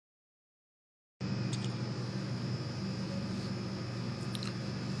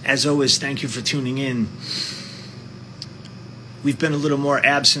As always, thank you for tuning in. We've been a little more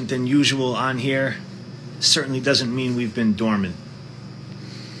absent than usual on here. Certainly doesn't mean we've been dormant.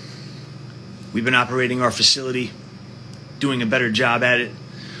 We've been operating our facility, doing a better job at it,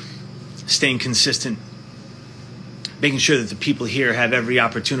 staying consistent, making sure that the people here have every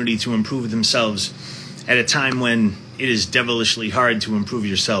opportunity to improve themselves at a time when it is devilishly hard to improve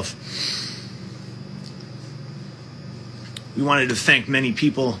yourself. We wanted to thank many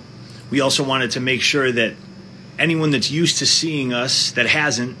people. We also wanted to make sure that anyone that's used to seeing us that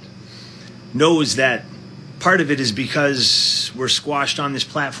hasn't knows that part of it is because we're squashed on this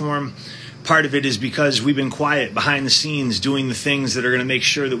platform. Part of it is because we've been quiet behind the scenes doing the things that are going to make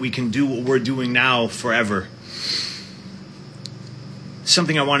sure that we can do what we're doing now forever.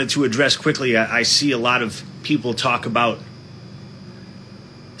 Something I wanted to address quickly. I see a lot of people talk about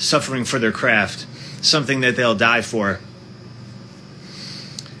suffering for their craft, something that they'll die for.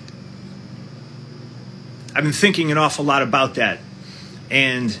 I've been thinking an awful lot about that,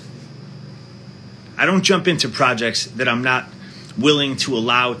 and I don't jump into projects that I'm not willing to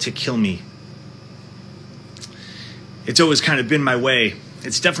allow to kill me. It's always kind of been my way.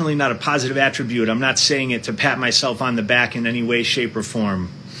 It's definitely not a positive attribute. I'm not saying it to pat myself on the back in any way, shape, or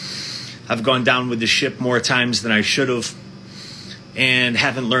form. I've gone down with the ship more times than I should have and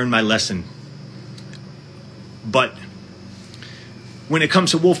haven't learned my lesson. But when it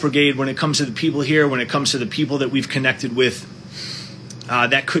comes to Wolf Brigade, when it comes to the people here, when it comes to the people that we've connected with,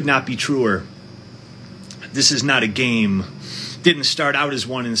 that could not be truer. This is not a game. Didn't start out as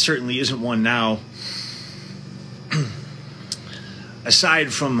one and certainly isn't one now.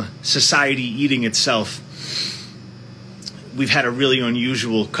 Aside from society eating itself, we've had a really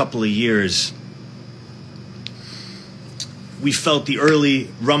unusual couple of years. We felt the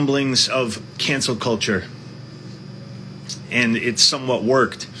early rumblings of cancel culture, and it somewhat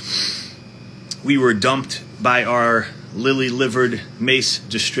worked. We were dumped by our lily-livered mace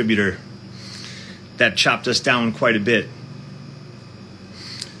distributor. That chopped us down quite a bit.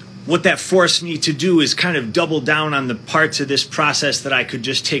 What that forced me to do is kind of double down on the parts of this process that I could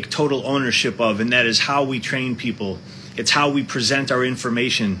just take total ownership of, and that is how we train people. It's how we present our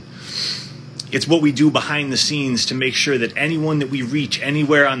information. It's what we do behind the scenes to make sure that anyone that we reach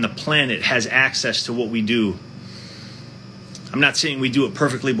anywhere on the planet has access to what we do. I'm not saying we do it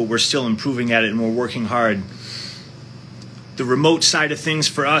perfectly, but we're still improving at it and we're working hard. The remote side of things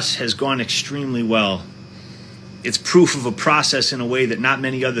for us has gone extremely well. It's proof of a process in a way that not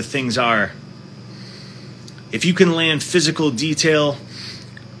many other things are. If you can land physical detail,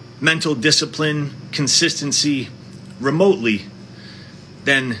 mental discipline, consistency remotely,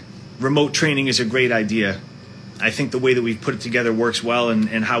 then remote training is a great idea. I think the way that we've put it together works well,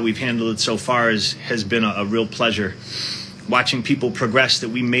 and how we've handled it so far has been a real pleasure. Watching people progress that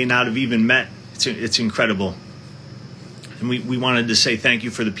we may not have even met, it's incredible. And we wanted to say thank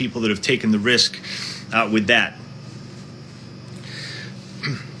you for the people that have taken the risk with that.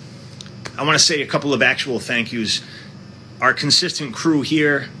 I want to say a couple of actual thank yous. Our consistent crew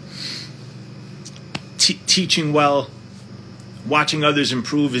here, teaching well, watching others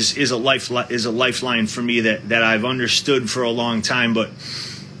improve is a lifeline for me that I've understood for a long time, but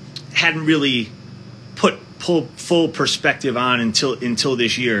hadn't really put full perspective on until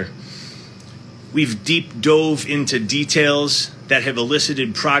this year. We've deep dove into details that have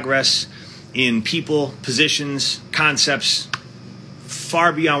elicited progress in people, positions, concepts,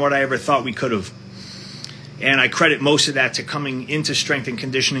 far beyond what I ever thought we could have. And I credit most of that to coming into strength and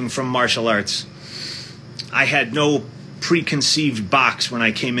conditioning from martial arts. I had no preconceived box when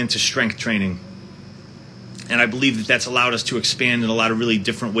I came into strength training. And I believe that that's allowed us to expand in a lot of really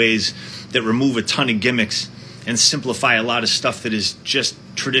different ways that remove a ton of gimmicks and simplify a lot of stuff that is just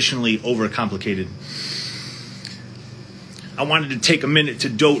traditionally overcomplicated. I wanted to take a minute to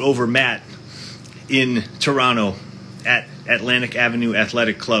dote over Matt in Toronto at Atlantic Avenue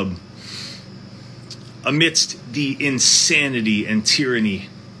Athletic Club. Amidst the insanity and tyranny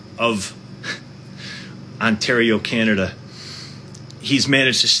of Ontario, Canada, he's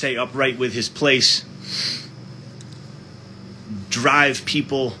managed to stay upright with his place, drive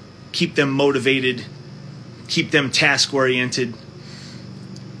people, keep them motivated, keep them task-oriented.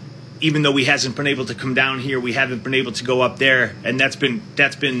 Even though he hasn't been able to come down here, we haven't been able to go up there, and that's been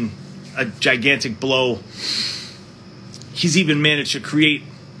a gigantic blow. He's even managed to create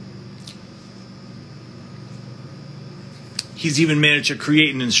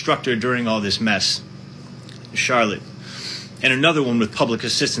an instructor during all this mess, Charlotte, and another one with public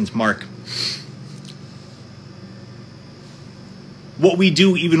assistance, Mark. What we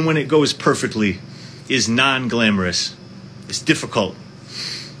do, even when it goes perfectly, is non-glamorous. It's difficult.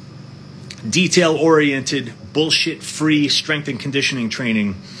 detail-oriented, bullshit-free strength and conditioning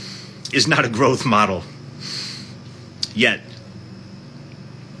training is not a growth model yet.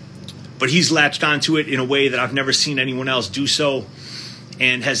 But he's latched onto it in a way that I've never seen anyone else do so,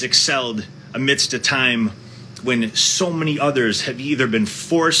 and has excelled amidst a time when so many others have either been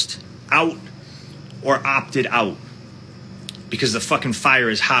forced out or opted out because the fucking fire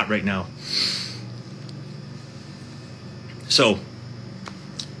is hot right now. So,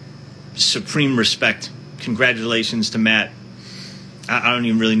 supreme respect. Congratulations to Matt. I don't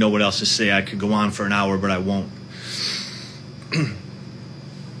even really know what else to say. I could go on for an hour, but I won't.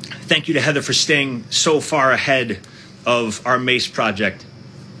 Thank you to Heather for staying so far ahead of our MACE project,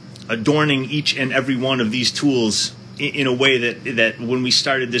 adorning each and every one of these tools in a way that when we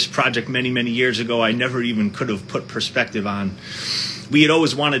started this project many, many years ago, I never even could have put perspective on. We had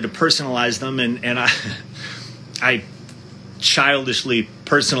always wanted to personalize them, and I childishly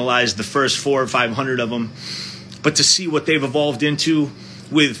personalized the first 400 or 500 of them. But to see what they've evolved into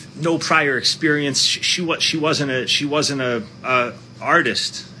with no prior experience, she wasn't a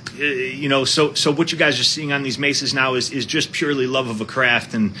artist. You know, so what you guys are seeing on these maces now is just purely love of a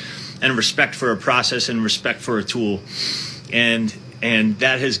craft and respect for a process and respect for a tool, and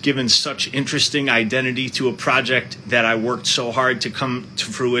that has given such interesting identity to a project that I worked so hard to come to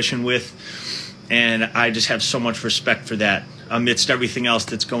fruition with, and I just have so much respect for that amidst everything else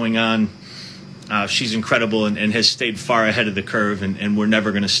that's going on. She's incredible and has stayed far ahead of the curve, and we're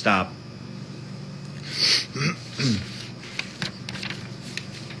never going to stop.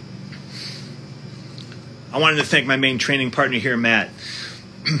 I wanted to thank my main training partner here, Matt,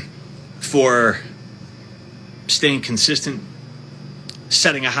 for staying consistent,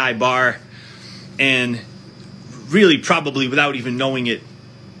 setting a high bar, and really probably without even knowing it,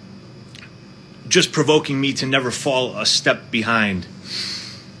 just provoking me to never fall a step behind.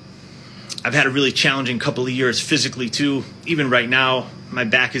 I've had a really challenging couple of years physically too. Even right now, my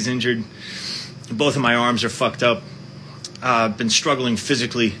back is injured. Both of my arms are fucked up. I've been struggling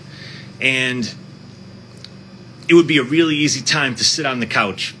physically, and it would be a really easy time to sit on the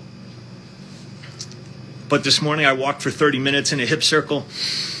couch. But this morning I walked for 30 minutes in a hip circle,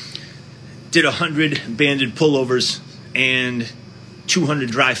 did 100 banded pullovers and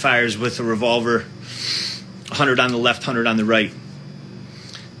 200 dry fires with a revolver, 100 on the left, 100 on the right.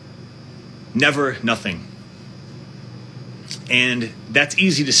 Never nothing. And that's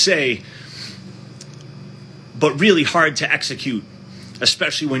easy to say, but really hard to execute,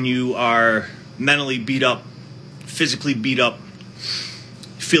 especially when you are mentally beat up, physically beat up,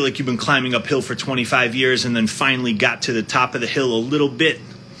 feel like you've been climbing uphill for 25 years and then finally got to the top of the hill a little bit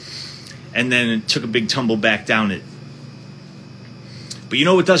and then it took a big tumble back down it. But you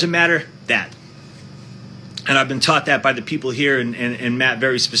know what doesn't matter? That. And I've been taught that by the people here and Matt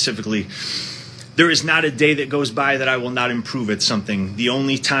very specifically. There is not a day that goes by that I will not improve at something. The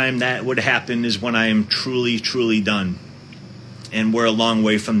only time that would happen is when I am truly, truly done. And we're a long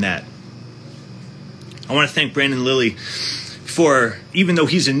way from that. I want to thank Brandon Lilly for, even though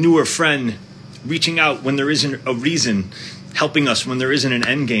he's a newer friend, reaching out when there isn't a reason, helping us when there isn't an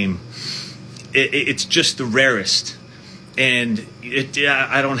end game. It's just the rarest. And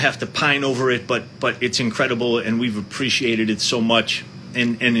I don't have to pine over it, but it's incredible, and we've appreciated it so much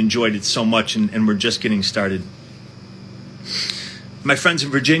and enjoyed it so much, and we're just getting started. My friends in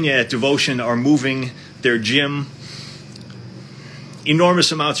Virginia at Devotion are moving their gym.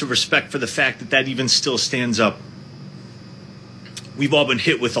 Enormous amounts of respect for the fact that that even still stands up. We've all been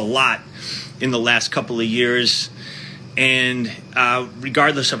hit with a lot in the last couple of years, and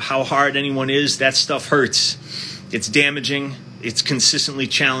regardless of how hard anyone is, that stuff hurts. It's damaging, it's consistently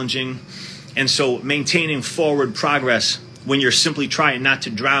challenging, and so maintaining forward progress when you're simply trying not to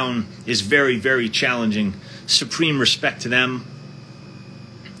drown is very, very challenging. Supreme respect to them.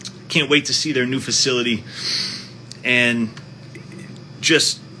 Can't wait to see their new facility, and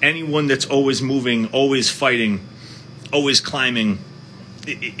just anyone that's always moving, always fighting, always climbing,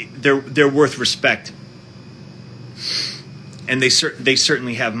 they're worth respect. And they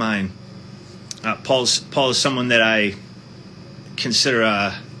certainly have mine. Paul is someone that I consider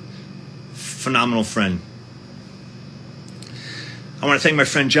a phenomenal friend. I want to thank my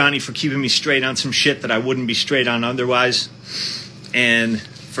friend Johnny for keeping me straight on some shit that I wouldn't be straight on otherwise, and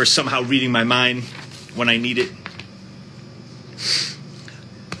for somehow reading my mind when I need it.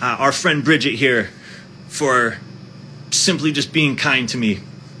 Our friend Bridget here for simply just being kind to me,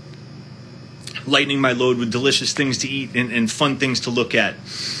 lightening my load with delicious things to eat and fun things to look at.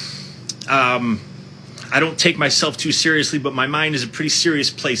 I don't take myself too seriously, but my mind is a pretty serious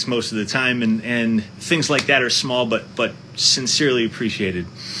place most of the time, and things like that are small but sincerely appreciated.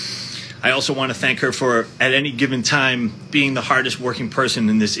 I also want to thank her for, at any given time, being the hardest working person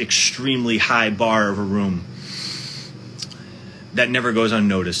in this extremely high bar of a room. That never goes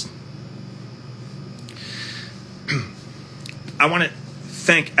unnoticed. I want to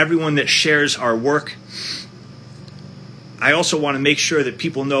thank everyone that shares our work. I also want to make sure that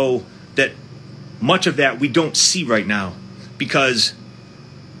people know that much of that we don't see right now because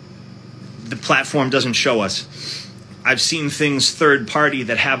the platform doesn't show us. I've seen things third party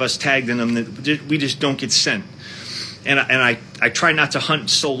that have us tagged in them that we just don't get sent. And I try not to hunt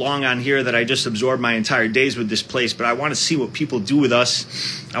so long on here that I just absorb my entire days with this place, but I want to see what people do with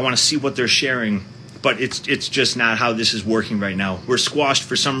us. I want to see what they're sharing. But it's just not how this is working right now. We're squashed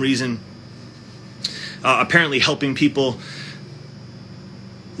for some reason. Apparently helping people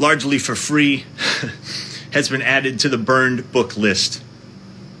largely for free has been added to the burned book list.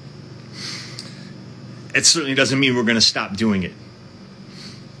 It certainly doesn't mean we're going to stop doing it.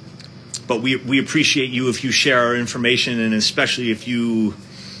 But we appreciate you if you share our information, and especially if you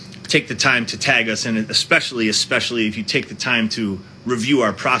take the time to tag us, and especially if you take the time to review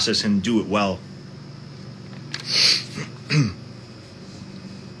our process and do it well.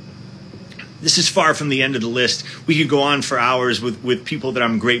 This is far from the end of the list. We could go on for hours with people that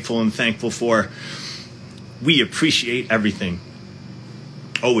I'm grateful and thankful for. We appreciate everything.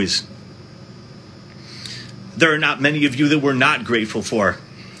 Always. There are not many of you that we're not grateful for.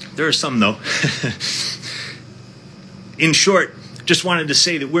 There are some, though. In short, just wanted to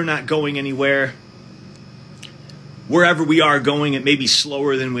say that we're not going anywhere. Wherever we are going, it may be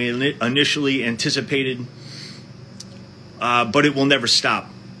slower than we initially anticipated, but it will never stop.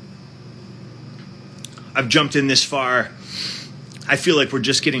 I've jumped in this far. I feel like we're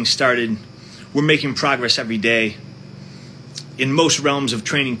just getting started. We're making progress every day. In most realms of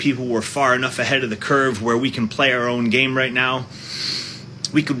training people, we're far enough ahead of the curve where we can play our own game right now.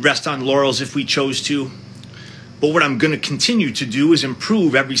 We could rest on laurels if we chose to. But what I'm going to continue to do is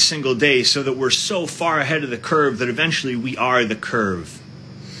improve every single day so that we're so far ahead of the curve that eventually we are the curve.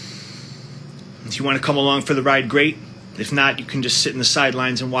 If you want to come along for the ride, great. If not, you can just sit in the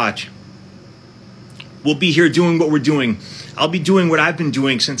sidelines and watch. We'll be here doing what we're doing. I'll be doing what I've been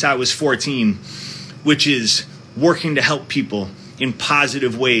doing since I was 14, which is working to help people in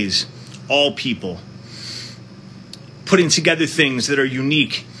positive ways, all people. Putting together things that are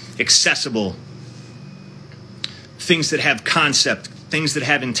unique, accessible, things that have concept, things that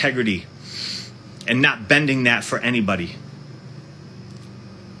have integrity, and not bending that for anybody.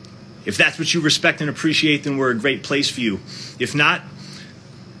 If that's what you respect and appreciate, then we're a great place for you. If not,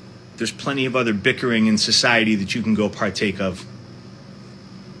 there's plenty of other bickering in society that you can go partake of.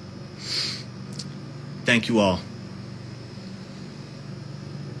 Thank you all.